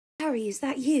Harry, is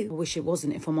that you? I wish it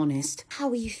wasn't, if I'm honest. How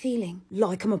are you feeling?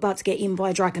 Like I'm about to get eaten by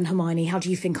a dragon, Hermione. How do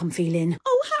you think I'm feeling?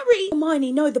 Oh, Harry!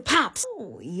 Hermione, no, the paps.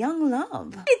 Oh, young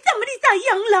love. Did somebody say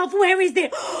young love? Where is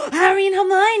it? Harry and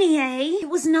Hermione, eh? It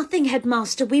was nothing,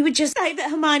 Headmaster. We were just... Save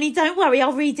it, Hermione. Don't worry.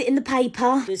 I'll read it in the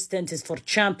paper. This tent is for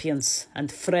champions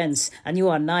and friends, and you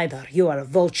are neither. You are a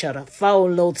vulture, a foul,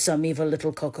 loathsome, evil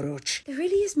little cockroach. There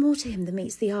really is more to him than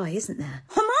meets the eye, isn't there?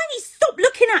 Hermione, stop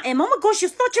looking at him. Oh my gosh, you're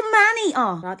such a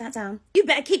man-eater. Write that down. You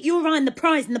better keep your eye on the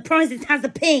prize, and the prize has a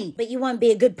P. But you won't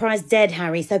be a good prize dead,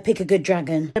 Harry, so pick a good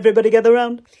dragon. Everybody gather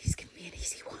round. Please give me an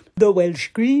easy one. The Welsh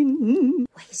Green.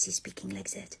 Why is he speaking like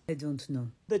that? I don't know.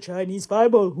 The Chinese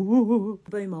Bible. Ooh.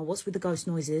 Boomer, what's with the ghost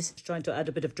noises? Just trying to add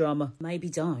a bit of drama. Maybe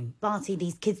don't. Barty,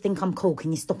 these kids think I'm cool.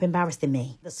 Can you stop embarrassing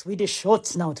me? The Swedish short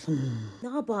snout.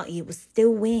 No, Barty, it was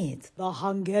still weird. The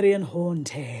Hungarian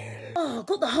horntail. Oh,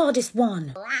 got the hardest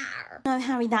one. No,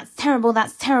 Harry, that's terrible.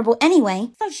 That's terrible.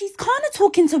 Anyway, so she's kind of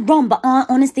talking to Ron, but I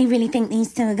honestly really think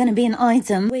these two are going to be an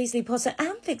item. Weasley, Potter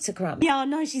and Victor Crumb. Yeah, I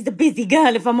know she's a busy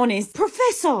girl, if I'm honest.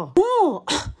 Professor! Oh,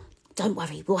 don't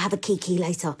worry. We'll have a kiki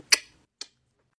later.